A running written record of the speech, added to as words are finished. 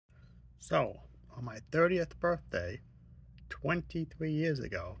So, on my 30th birthday, 23 years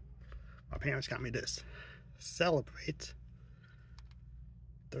ago, my parents got me this. Celebrate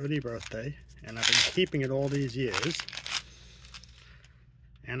 30th birthday, and I've been keeping it all these years.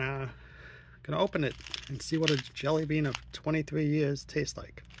 And gonna open it and see what a jelly bean of 23 years tastes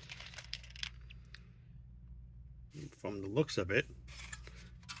like. From the looks of it,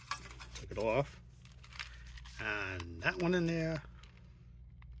 took it off, and that one in there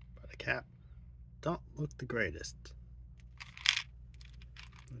by the cap don't look the greatest.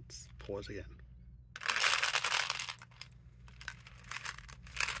 Let's pause again.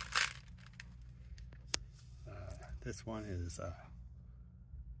 This one is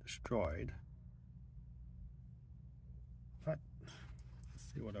destroyed, but let's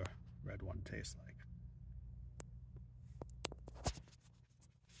see what a red one tastes like.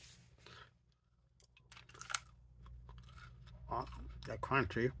 Oh, they're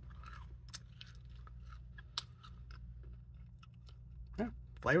crunchy. Yeah,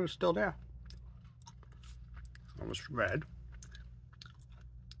 flavor's still there. Almost red,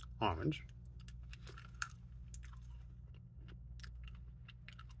 orange.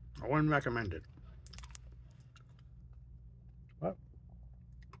 I wouldn't recommend it. But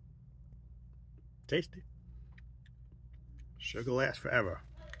tasty. Sugar lasts forever.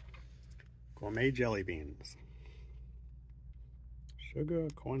 Gourmet jelly beans. Sugar,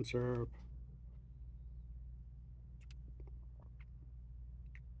 corn syrup.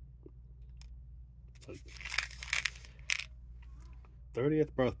 But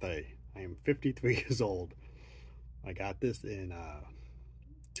 30th birthday. I am 53 years old. I got this in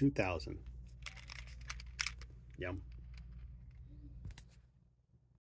 2000. Yum.